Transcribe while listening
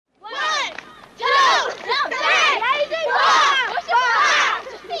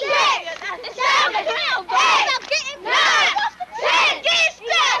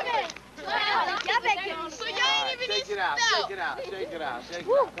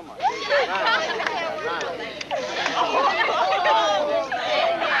The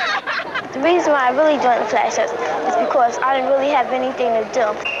reason why I really joined the Flashettes is because I didn't really have anything to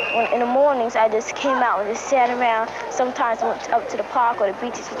do. In the mornings, I just came out and just sat around. Sometimes I went up to the park or the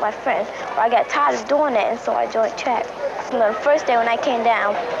beaches with my friends. But I got tired of doing that, and so I joined track. You know, the first day when I came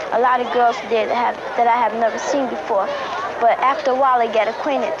down, a lot of girls were there that I have never seen before. But after a while, I got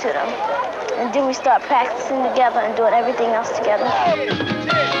acquainted to them. And then we start practicing together and doing everything else together.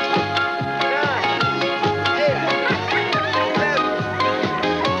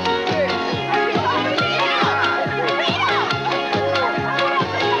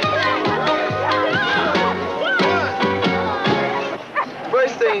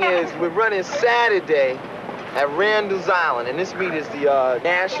 First thing is, we're running Saturday at Randall's Island, and this meet is the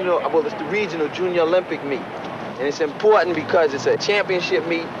it's the regional junior Olympic meet. And it's important because it's a championship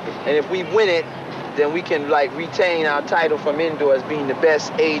meet, and if we win it, then we can retain our title from indoor as being the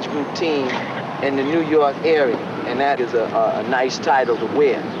best age group team in the New York area. And that is a nice title to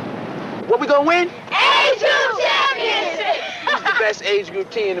wear. What we gonna win? Age group championship! Who's the best age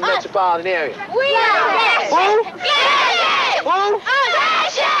group team in the metropolitan area? We are! Who? Flashettes! Who?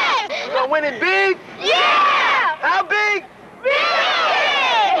 Flashettes! You gonna win it big? Yeah! How big?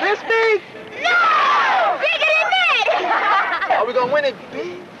 Big! This big? No! Bigger than that! Are we gonna win it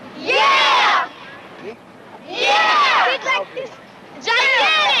big? Yeah! Big? Yeah! Big like this.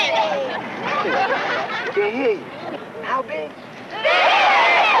 Gigantic! I can't hear you. How big?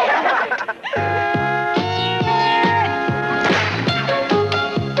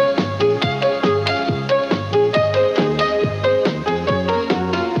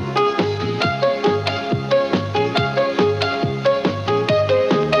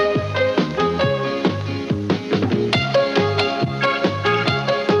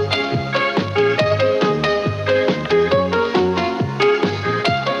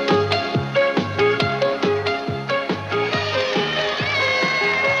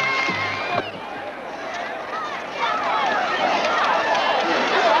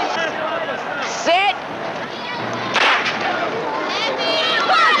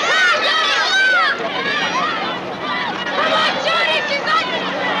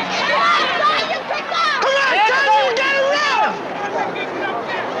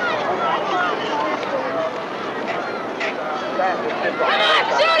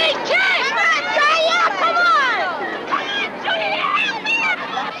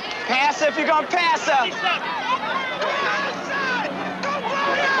 If you're gonna pass her.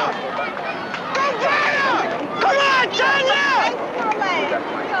 Come on, turn left!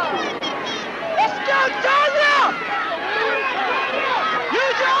 Let's go, turn left!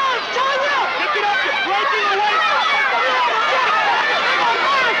 Use your arms, turn left! Pick it up, you're breaking away from it.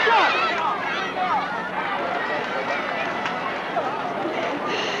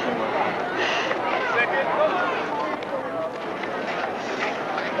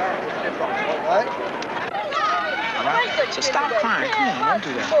 So stop crying. Come on, don't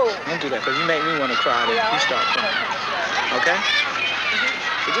do that. Don't do that, because you make me want to cry then you start crying. Okay?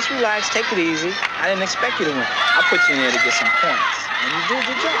 So just relax, take it easy. I didn't expect you to win. I put you in there to get some points. And you did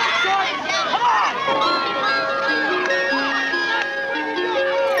your job. Come on!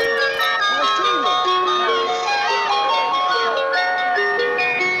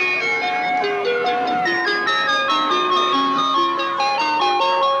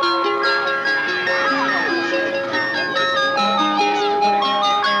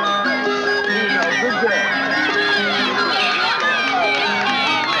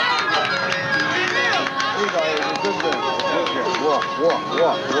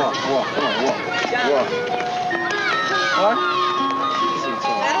 Walk. Come on, walk. What?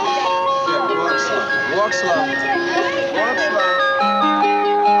 Yeah, walk slow.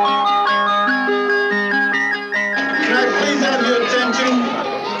 Can I please have your attention?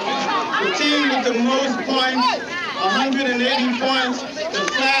 The team with the most points, 180 points, the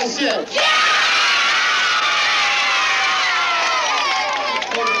Flashettes.